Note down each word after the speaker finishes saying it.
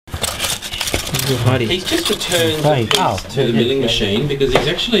He's just returned the piece to the milling machine because he's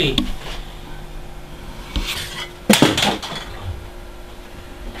actually...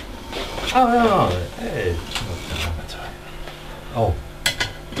 Oh, no. Oh,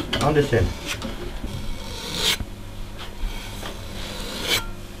 understand.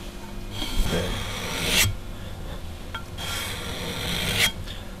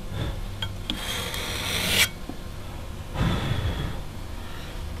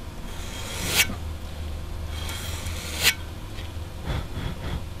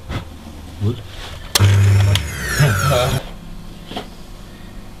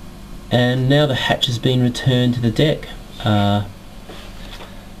 And now the hatch has been returned to the deck.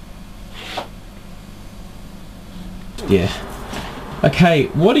 Yeah. Okay,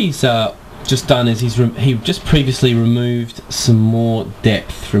 what he's just done is he just previously removed some more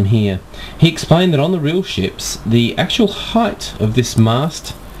depth from here. He explained that on the real ships, the actual height of this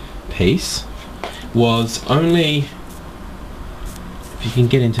mast piece was only, if you can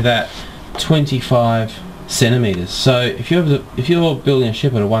get into that, 25 centimeters. So if you're building a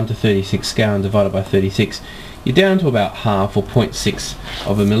ship at a 1:36 scale and divided by 36, you're down to about half or 0.6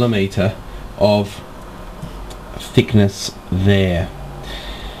 of a millimeter of thickness there.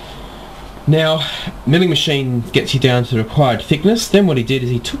 Now, milling machine gets you down to the required thickness. Then what he did is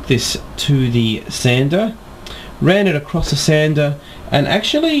he took this to the sander, ran it across the sander, and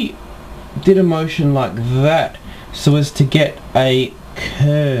actually did a motion like that so as to get a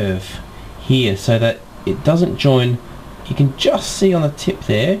curve here so that it doesn't join. You can just see on the tip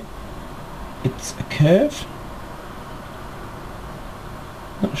there it's a curve.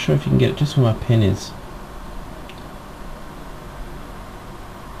 Not sure if you can get it just where my pen is.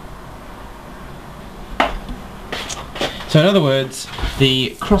 So in other words,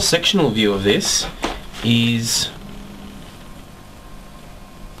 the cross-sectional view of this is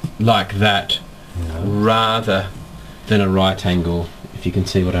like that, rather than a right angle, if you can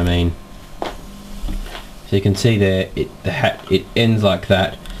see what I mean. So you can see there, it ends like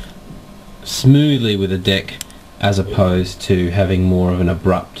that, smoothly with a deck, as opposed to having more of an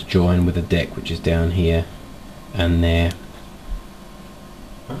abrupt join with a deck, which is down here and there.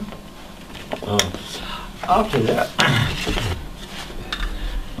 Oh. After that,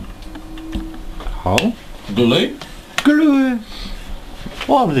 how? Glue.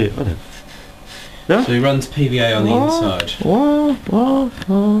 Lovely. Yeah? So he runs PVA on the inside.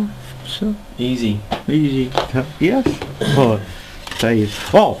 So Easy. Yes.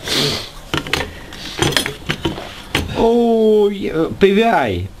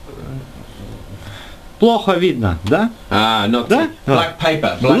 PVA. Плохо видно, да? Not Да? black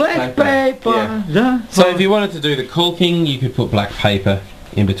paper. Black paper. Yeah. Да. So if you wanted to do the caulking, you could put black paper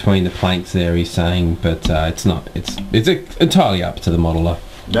in between the planks there, he's saying, but it's not. It's entirely up to the modeler.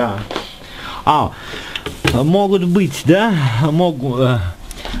 Да. Могут быть, да?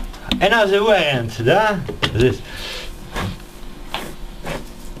 Another variant, да? This.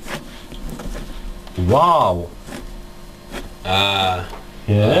 Wow.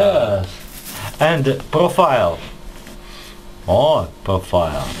 Yes. And profile.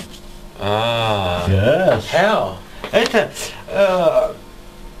 Profile. Yes. How? Это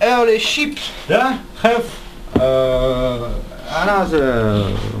early ships, да? Have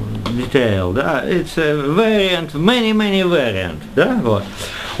another detail, да? It's a variant, many variant, да?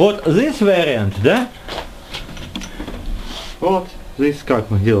 Вот this variant, да? Вот this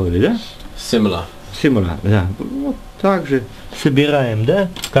как мы делали, да? Similar, да. Вот так же собираем, да?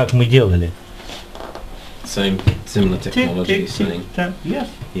 Как мы делали. Similar technology, saying. Yes.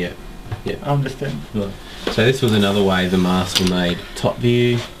 Yeah. Understand. So this was another way the masts were made. Top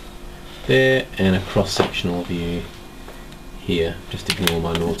view there and a cross-sectional view here. Just ignore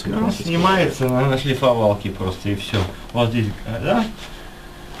my Norton process. Снимается на шлифовалке просто и все. Вот здесь, да?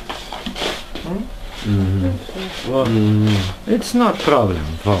 It's not problem.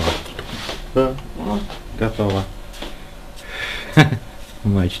 Вот. Готово.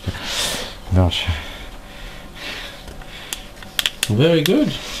 Мачта. Дальше. Very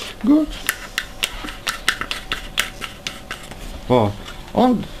good. Good.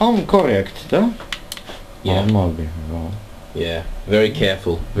 On correct, да? Yeah. Yeah. Very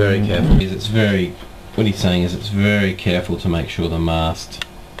careful. Very careful. It's very. What he's saying is it's very careful to make sure the mast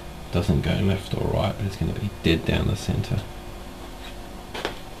doesn't go left or right, but it's going to be dead down the centre.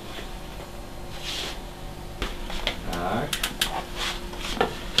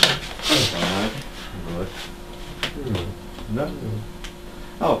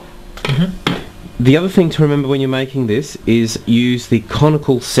 The other thing to remember when you're making this is use the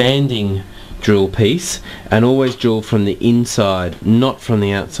conical sanding drill piece, and always drill from the inside, not from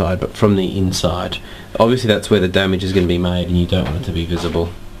the outside, but from the inside. Obviously that's where the damage is going to be made and you don't want it to be visible.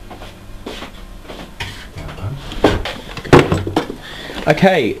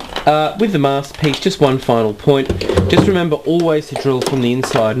 Okay, with the masterpiece, just one final point. Just remember always to drill from the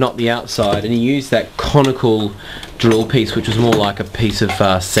inside, not the outside, and you use that conical drill piece, which was more like a piece of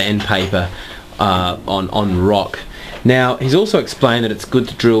sandpaper on rock. Now, he's also explained that it's good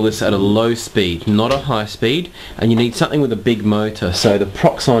to drill this at a low speed, not a high speed, and you need something with a big motor, so the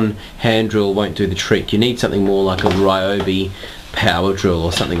Proxxon hand drill won't do the trick. You need something more like a Ryobi power drill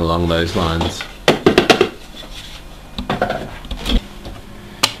or something along those lines.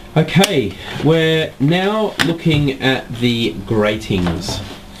 Okay, we're now looking at the gratings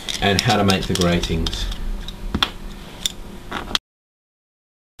and how to make the gratings.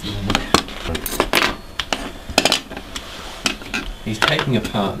 He's taking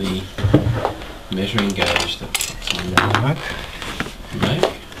apart the measuring gauge that puts on the make.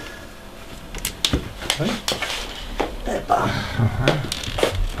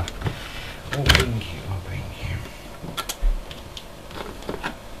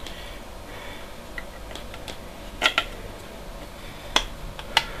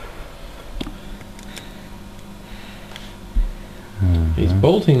 He's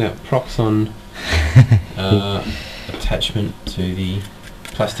bolting that Proxxon attachment to the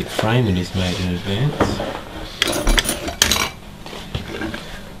plastic frame that he's made in advance.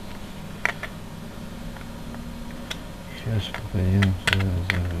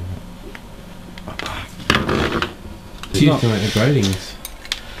 It's used to make the gratings.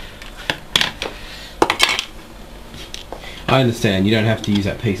 I understand you don't have to use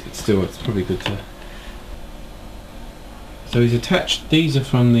that piece, but still it's probably good to. So he's attached, these are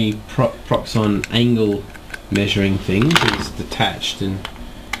from the Proxxon angle measuring things. He's detached and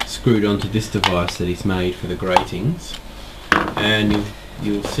screwed onto this device that he's made for the gratings. And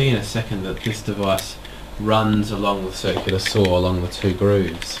you'll see in a second that this device runs along the circular saw along the two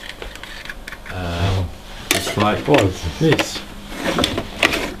grooves. Just like this.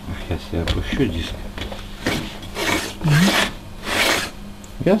 Сейчас я опущу диск.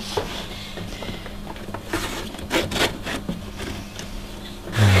 Yes.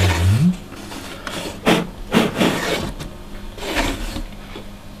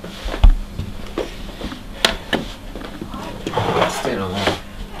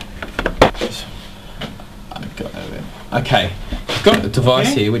 Okay, I've got a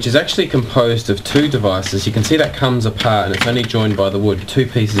device here which is actually composed of two devices. You can see that comes apart and it's only joined by the wood, two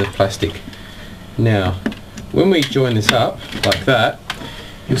pieces of plastic. Now, when we join this up like that,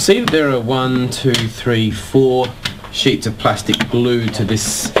 you'll see that there are 4 sheets of plastic glued to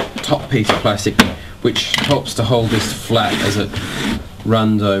this top piece of plastic, which helps to hold this flat as it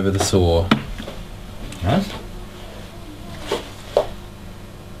runs over the saw. Yes.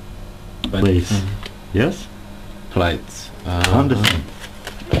 Plates. Yes. Plates. Understand.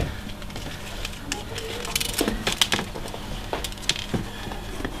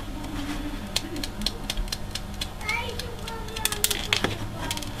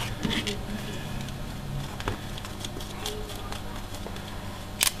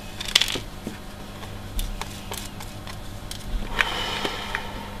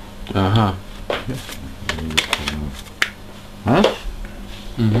 Aha. Huh?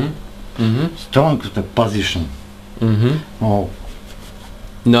 Mhm. Mhm. Strong the position. Mhm. Oh.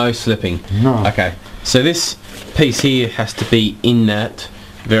 No slipping. No. Okay. So this piece here has to be in that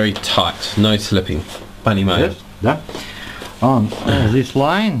very tight. No slipping. Bunny mode. Yes. Да. On this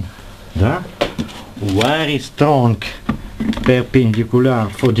line. Да. Very strong. Perpendicular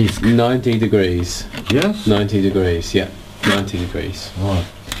for disc. 90 degrees. Yes. 90 degrees. Yeah. 90 degrees. Вот.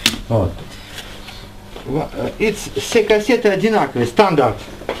 Вот. Все кассеты одинаковые, стандарт.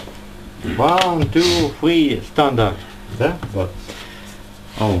 1, 2, 3, стандарт. Да? Вот.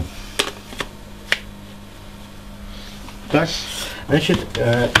 О. Так, значит,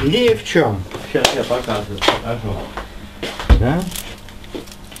 идея в чем? Сейчас я покажу. Да?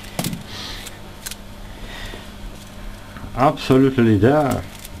 Абсолютно, да,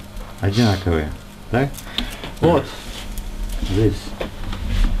 одинаковые. Так? Вот. Здесь.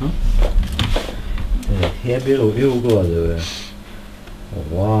 Я беру и укладываю.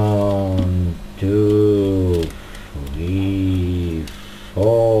 1, 2, 3,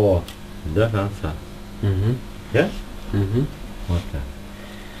 4 до конца. Mhm. Yes? Mhm. Вот так.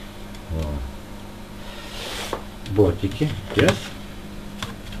 Вот. Бортики. Yes?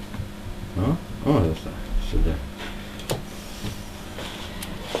 Вот сюда.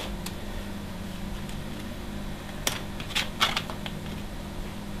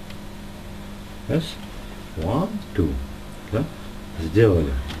 Yes. 1, 2. Да?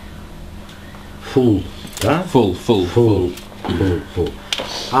 Сделали. Full. Да? Full. Full.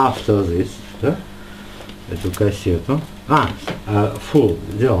 After this. Да? Эту кассету. Full.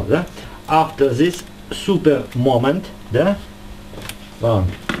 Сделал, да? After this super moment. Да? One.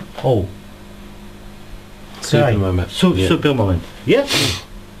 Oh. Super moment. Yeah. Super moment. Yes?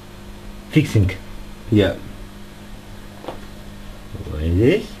 Fixing. Yeah.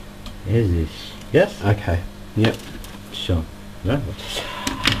 Здесь и здесь. Yes? Okay. Yep. Все. Да?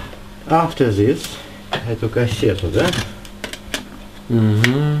 After this, эту кассету, да?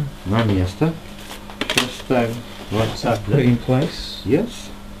 На место поставим. Вот так, да? Put in place. Yes.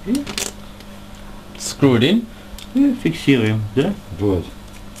 Screw it in. И фиксируем, да? Вот.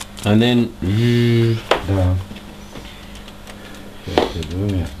 And then... Да. Сейчас я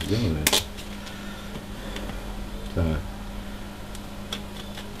двумя сделаю это. Так.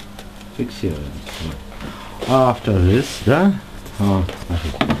 Фиксируем. After this, да? О,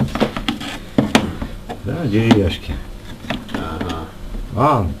 смотрите. Да, деревяшки.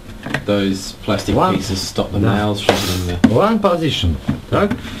 One. Those plastic One. pieces stop the Да. nails from getting there. One position.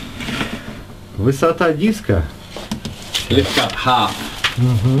 Так. Высота диска. Lift up half.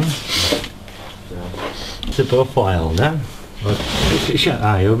 Это профайл, да? Вот. Сейчас,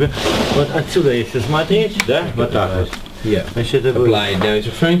 я уберу. Вот отсюда, если смотреть, да, вот так вот. Yeah. Значит, это The будет blade. Now he's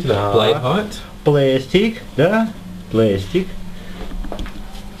referring to the Ah. blade height. пластик, да? Пластик.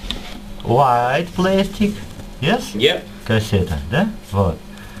 White plastic. Yes? Yep. Кассета, да? Вот.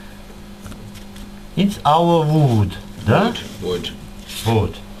 It's our wood, да? Wood.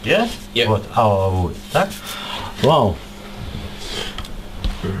 Wood. Yes? Yep. Вот, our wood. Так? Вау.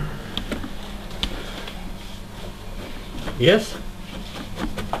 Yes?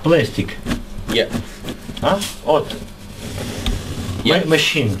 Пластик. Yep. От. Yep.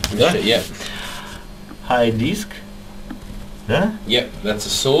 Machine, да? Yep. High disk. Да? Yep. That's a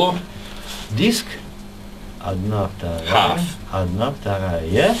saw. Диск. Одна, вторая. Half. Одна, вторая.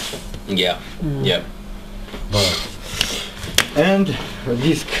 Yes? Yeah. Yep. Вот. And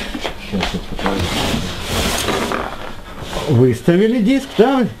диск. Выставили диск,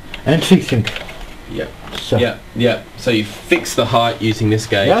 да? And fixing. Yep. Все. Yep. Yep. So you fix the height using this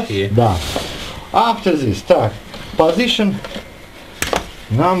gauge Yes? here. Да. After this, так. Position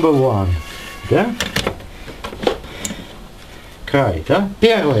number 1. Да? Край, да?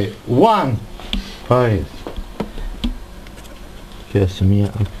 Первый. One. Проводит. Сейчас у меня...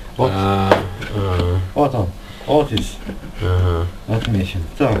 Вот, вот он. Вот здесь. Отмечен.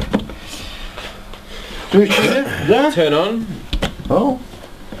 Так. Включили, да? Turn on. О.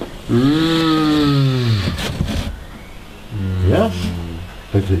 Yes?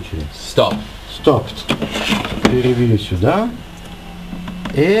 Выключили. Stop. Stopped. Перевели сюда.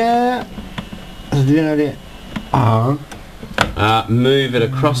 И сдвинули. Move it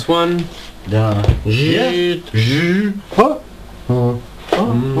across one. Да. Жит. И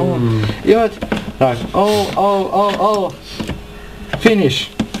вот так. О. Finish.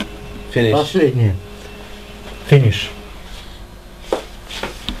 Finish. Последнее. Finish.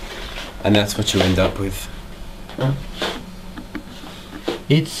 And that's what you end up with.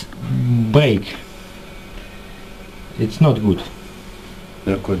 It's break. It's not good.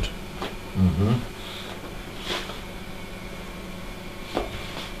 Not good.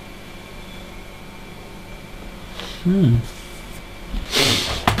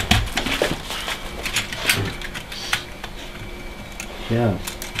 Сейчас.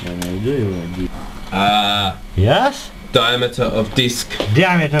 Я найду его. Yes? Diameter of disc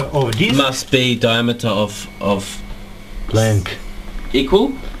Diameter of this must be diameter of plank.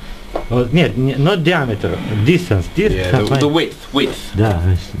 equal. Вот, нет, not diameter, distance. Yeah, the width. Да,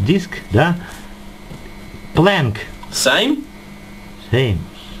 диск, да. Plank, Same? same.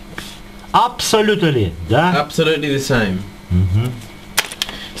 Absolutely, да. Absolutely the same.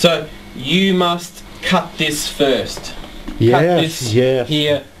 So you must cut this first. Cut this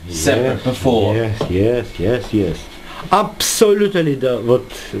here separate before. Yes. Absolutely, да,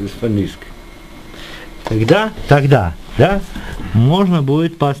 вот диск. Тогда, да, можно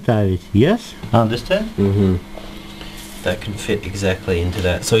будет поставить. Yes? Understand? That can fit exactly into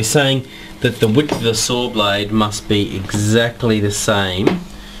that. So he's saying that the width of the saw blade must be exactly the same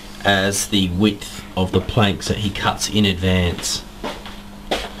as the width of the planks that he cuts in advance.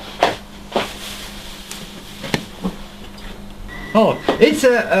 Oh, it's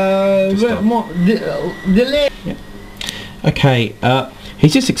a delay. Okay,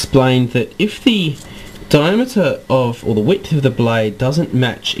 he's just explained that if the diameter of, or the width of the blade doesn't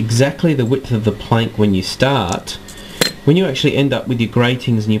match exactly the width of the plank when you start, when you actually end up with your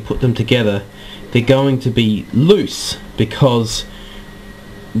gratings and you put them together, they're going to be loose, because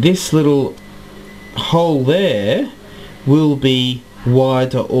this little hole there will be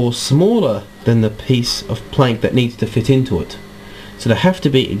wider or smaller than the piece of plank that needs to fit into it. So they have to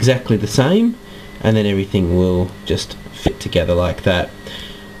be exactly the same, and then everything will just fit together like that.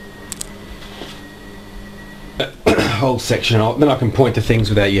 Whole section, then I can point to things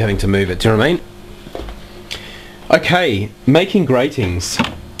without you having to move it, do you know what I mean? Okay, making gratings.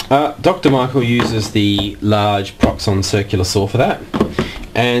 Dr. Michael uses the large Proxon circular saw for that,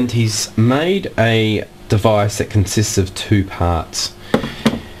 and he's made a device that consists of two parts.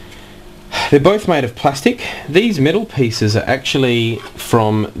 They're both made of plastic. These metal pieces are actually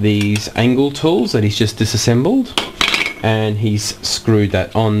from these angle tools that he's just disassembled, and he's screwed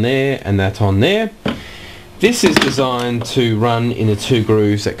that on there and that on there. This is designed to run in the two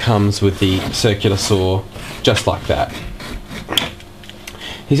grooves that comes with the circular saw, just like that.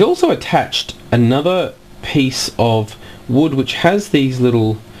 He's also attached another piece of wood which has these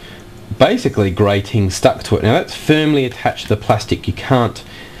little, basically, gratings stuck to it. Now that's firmly attached to the plastic, you can't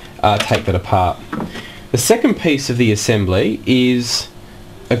take that apart. The second piece of the assembly is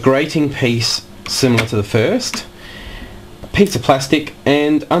a grating piece similar to the first, a piece of plastic,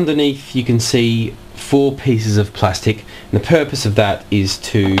 and underneath you can see 4 pieces of plastic, and the purpose of that is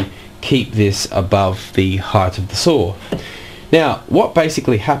to keep this above the height of the saw. Now what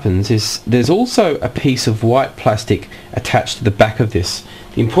basically happens is there's also a piece of white plastic attached to the back of this.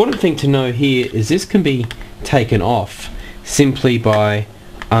 The important thing to know here is this can be taken off simply by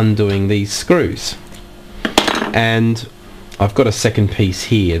undoing these screws, and I've got a second piece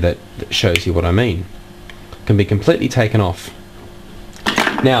here that shows you what I mean. It can be completely taken off.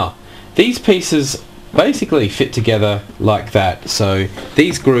 Now these pieces basically fit together like that, so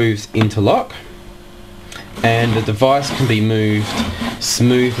these grooves interlock and the device can be moved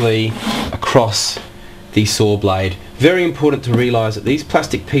smoothly across the saw blade. Very important to realise that these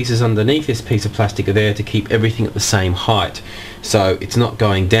plastic pieces underneath this piece of plastic are there to keep everything at the same height, so it's not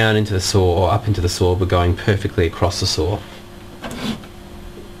going down into the saw or up into the saw, but going perfectly across the saw.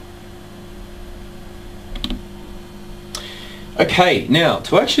 Okay, now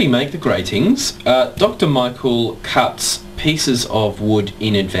to actually make the gratings, Dr. Michael cuts pieces of wood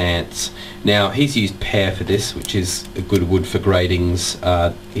in advance. Now he's used pear for this, which is a good wood for gratings,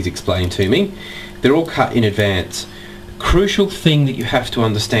 he's explained to me. They're all cut in advance. Crucial thing that you have to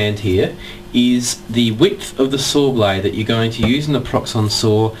understand here is the width of the saw blade that you're going to use in the Proxon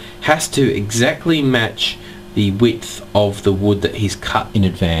saw has to exactly match the width of the wood that he's cut in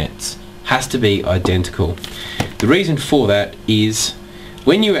advance. Has to be identical. The reason for that is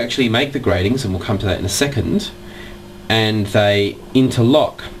when you actually make the gratings, and we'll come to that in a second, and they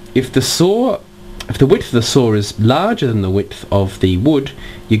interlock, if the width of the saw is larger than the width of the wood,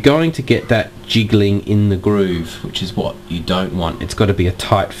 you're going to get that jiggling in the groove, which is what you don't want. It's got to be a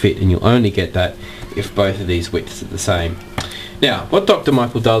tight fit, and you'll only get that if both of these widths are the same. Now what Dr.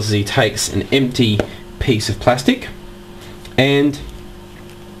 Michael does is he takes an empty piece of plastic and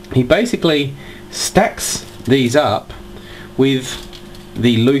he basically stacks these up with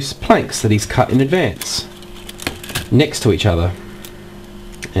the loose planks that he's cut in advance next to each other,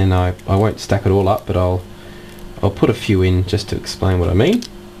 and I won't stack it all up, but I'll put a few in just to explain what I mean.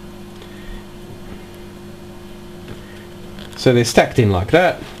 So they're stacked in like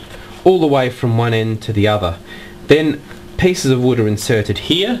that all the way from one end to the other. Then pieces of wood are inserted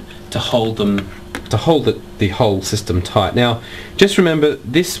here to hold them, to hold the whole system tight. Now just remember,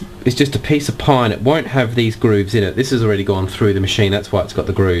 this is just a piece of pine, it won't have these grooves in it. This has already gone through the machine, that's why it's got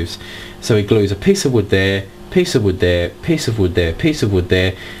the grooves. So he glues a piece of wood there, piece of wood there, piece of wood there, piece of wood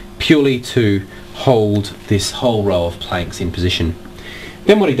there, purely to hold this whole row of planks in position.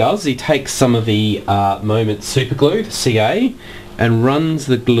 Then what he does is he takes some of the Moment super glue, the CA, and runs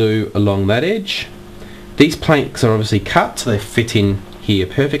the glue along that edge. These planks are obviously cut so they fit in here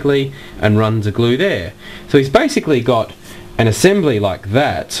perfectly, and runs a glue there. So he's basically got an assembly like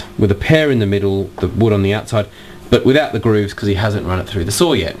that with a pair in the middle, the wood on the outside, but without the grooves because he hasn't run it through the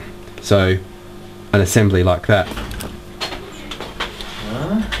saw yet. So an assembly like that.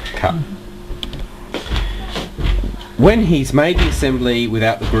 Cut. When he's made the assembly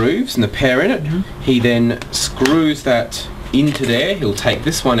without the grooves and the pair in it, he then screws that into there. He'll take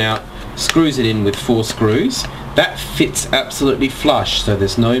this one out, screws it in with 4 screws. That fits absolutely flush, so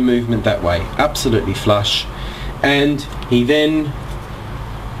there's no movement that way, absolutely flush. And he then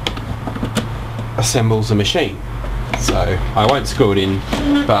assembles the machine. So I won't screw it in,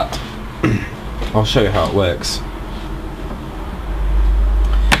 but I'll show you how it works.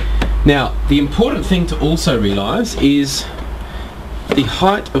 Now the important thing to also realise is the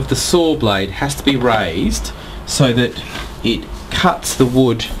height of the saw blade has to be raised so that it cuts the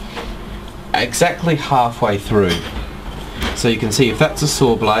wood exactly halfway through. So you can see if that's a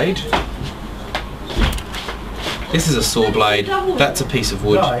saw blade, this is a saw blade, that's a piece of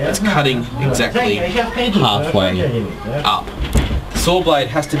wood, it's cutting exactly halfway up. The saw blade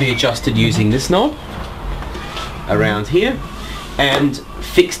has to be adjusted using this knob around here and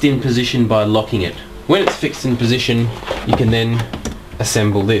fixed in position by locking it. When it's fixed in position, you can then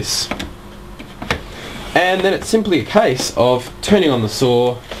assemble this. And then it's simply a case of turning on the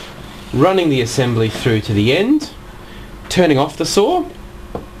saw, running the assembly through to the end, turning off the saw,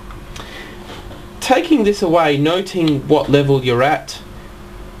 taking this away, noting what level you're at,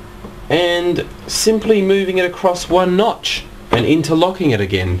 and simply moving it across one notch and interlocking it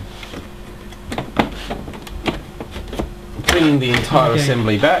again. Bringing the entire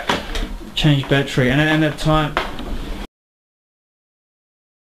assembly back. Change battery and at time.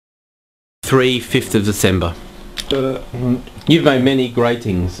 5th of December. You've made many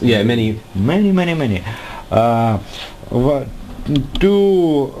gratings. Yeah, many.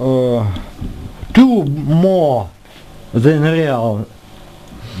 Two more than real.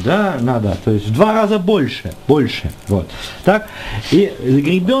 Да, надо, то есть в 2 раза больше, вот. Так, и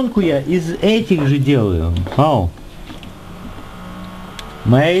гребенку я из этих же делаю.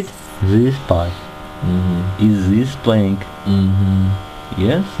 Made this part. Is this plank?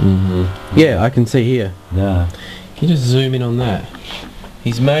 Yes? Yeah, I can see here. Да. Can you just zoom in on that?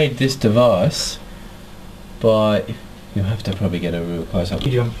 He's made this device by... You'll have to probably get a real close up.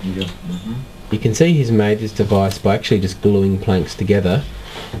 You can see he's made this device by actually just gluing planks together,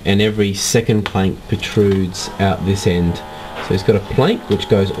 and every second plank protrudes out this end. So he's got a plank which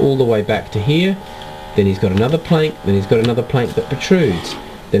goes all the way back to here, then he's got another plank, then he's got another plank that protrudes,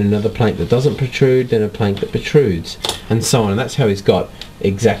 then another plank that doesn't protrude, then a plank that protrudes, and so on. And that's how he's got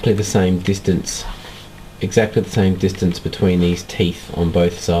exactly the same distance between these teeth on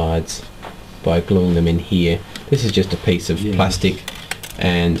both sides by gluing them in here. This is just a piece of plastic,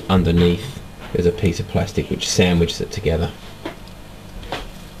 and underneath there's a piece of plastic which sandwiches it together.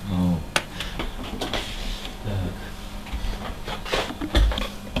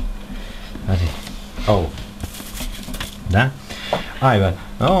 Да? Иван.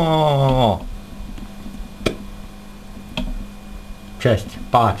 Часть.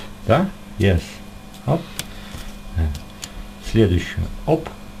 Part. Да? Yes. Оп. Следующую. Оп.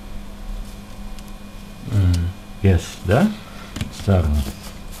 Yes. Да? Сторону.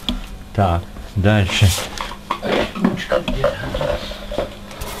 Так. Дальше.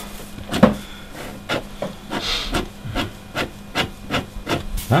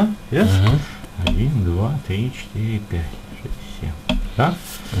 Да? Yes? 1, 2, 3, 4, 5, 6, 7. Да?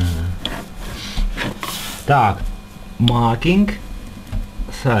 Так. Marking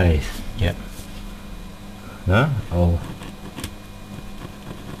size. Yep. Да? No.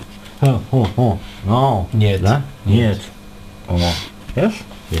 Нет. Да? Нет. Yes?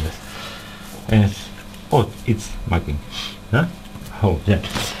 Yes. And it's marking. Да? Yeah.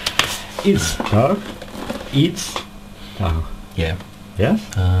 It's dark. It's dark. Yeah. Yes?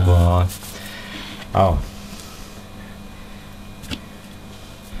 Вот.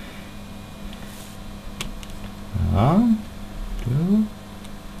 One, 2,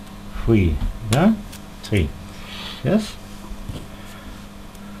 3. Да? 3. Yes?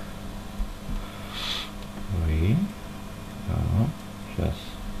 3. Yes.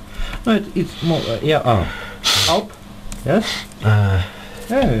 No, it's more. Up. Yes?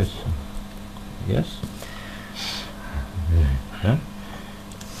 Yes. Yes. Yeah.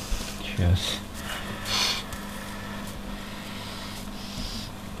 Yes.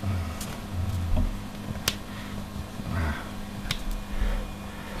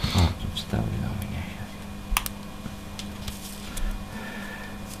 Тут вставлено у меня сейчас.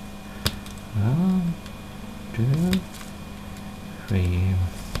 1, 2, 3.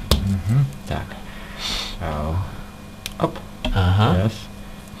 Так. Оп. Yes.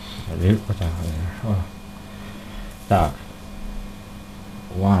 Вот так. Так.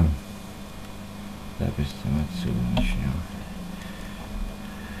 One. Допустим, отсюда начнем.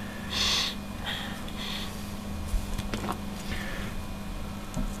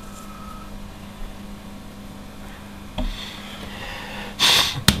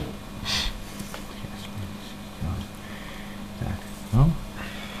 Так, ну.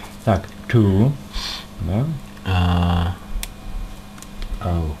 Так, two. Да?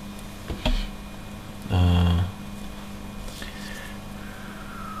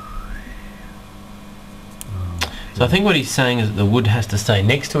 So I think what he's saying is that the wood has to stay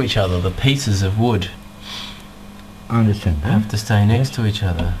next to each other, the pieces of wood. Understand? Have to stay next to each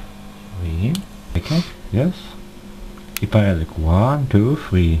other. Three. Okay. Yes. И порядок. 1, 2,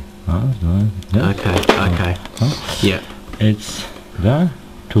 3. Okay, okay. Yeah. It's the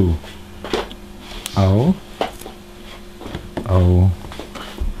 2. Oh. Oh.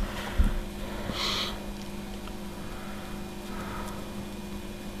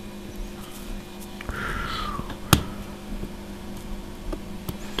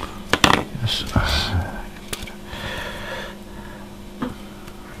 Yes.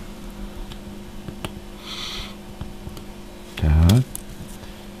 Так.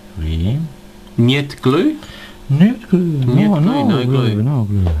 3. Niet glue? Нет glue. No glue. No glue. No.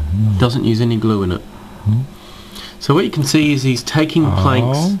 Doesn't use any glue in it. So what you can see is he's taking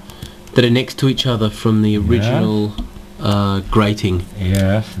planks that are next to each other from the original grating.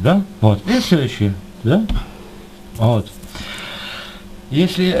 Yes, да? Вот. И следующее, да? Вот.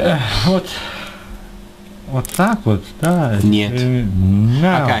 Если вот так вот, да. Нет.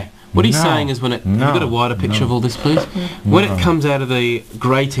 No. Okay. What he's No. saying is when it... Have you got a wider picture of all this, please? No. When it comes out of the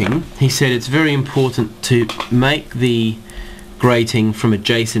grating, he said it's very important to make the grating from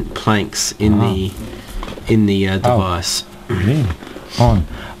adjacent planks in the device. Блин. On.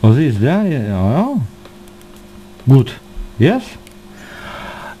 Вот здесь, да? Oh. Good. Yes?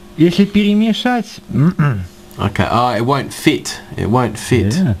 Если перемешать... Okay. Oh, it won't fit. It won't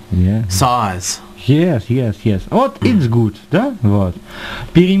fit. Yeah. Size. Yes. Вот, it's good, да? Вот.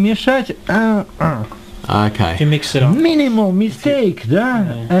 Перемешать... Okay. If you mix it up. Minimal mistake, да?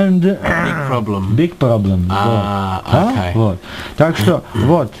 And... Big problem. Big problem. Ah, вот. okay. Вот. Так что,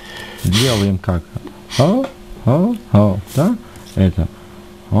 вот, делаем как. Да? Это.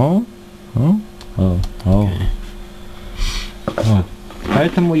 Вот.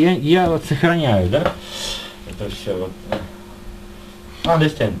 Поэтому я вот сохраняю, да? Это все вот.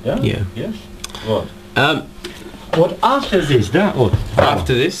 Understand, да? Yeah. Yes? Вот. Вот after this, да? Вот.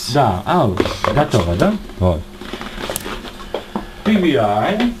 After this? Да, готово, да? Вот.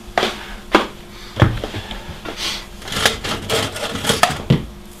 PVI.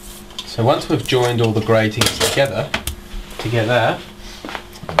 So once we've joined all the gratings together, to get that,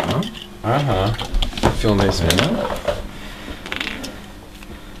 film this now.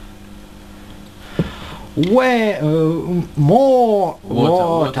 Where more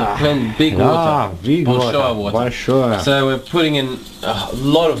Water. Big water. Big Большое water. Большое. So we're putting in a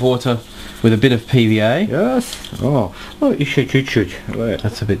lot of water with a bit of PVA. Yes. Ну, еще чуть-чуть.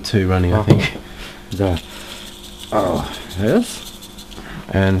 That's a bit too runny, I think. Да. Yes.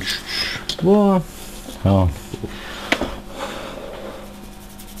 And Во.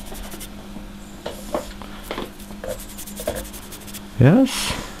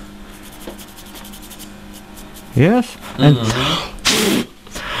 Yes. And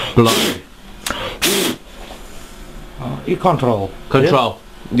blow. И control. Control.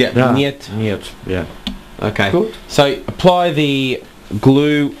 Yeah. Да. Нет. Yeah. Okay. Good. So apply the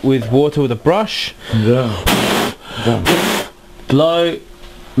glue with water with a brush. Да. Blow.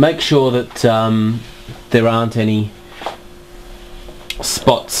 Make sure that there aren't any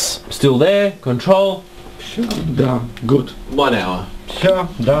spots still there. Control. Все, да. Good. 1 hour. Все,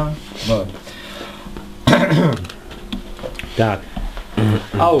 да. Вот. Так.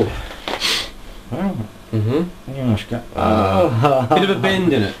 Ау. Немножко. Bit of a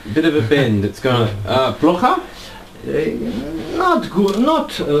bend in it. Bit of a bend. It's going. Плохо? Not good.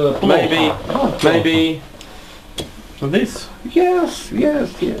 Not Maybe. плохо. Maybe. For this. Yes.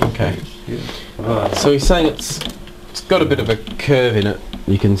 Okay. Yes. So he's saying it's got a bit of a curve in it.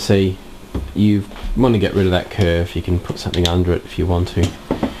 You can see. You want to get rid of that curve. You can put something under it if you want to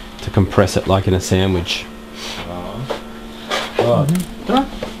compress it like in a sandwich. Да?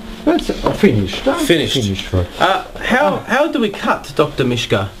 That's finished. Да? Finished. Right. How do we cut, Dr.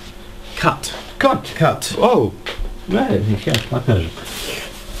 Mishka? Cut. Cut. Oh. Да, сейчас покажем.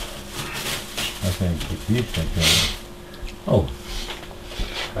 Опять здесь такая. Oh.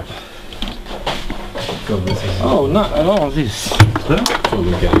 Oh, no, this. Да? That's what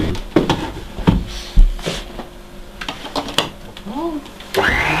we're getting.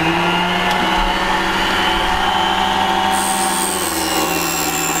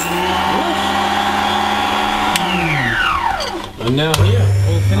 And now here,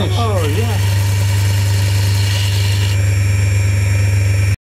 all finished. Oh, yeah.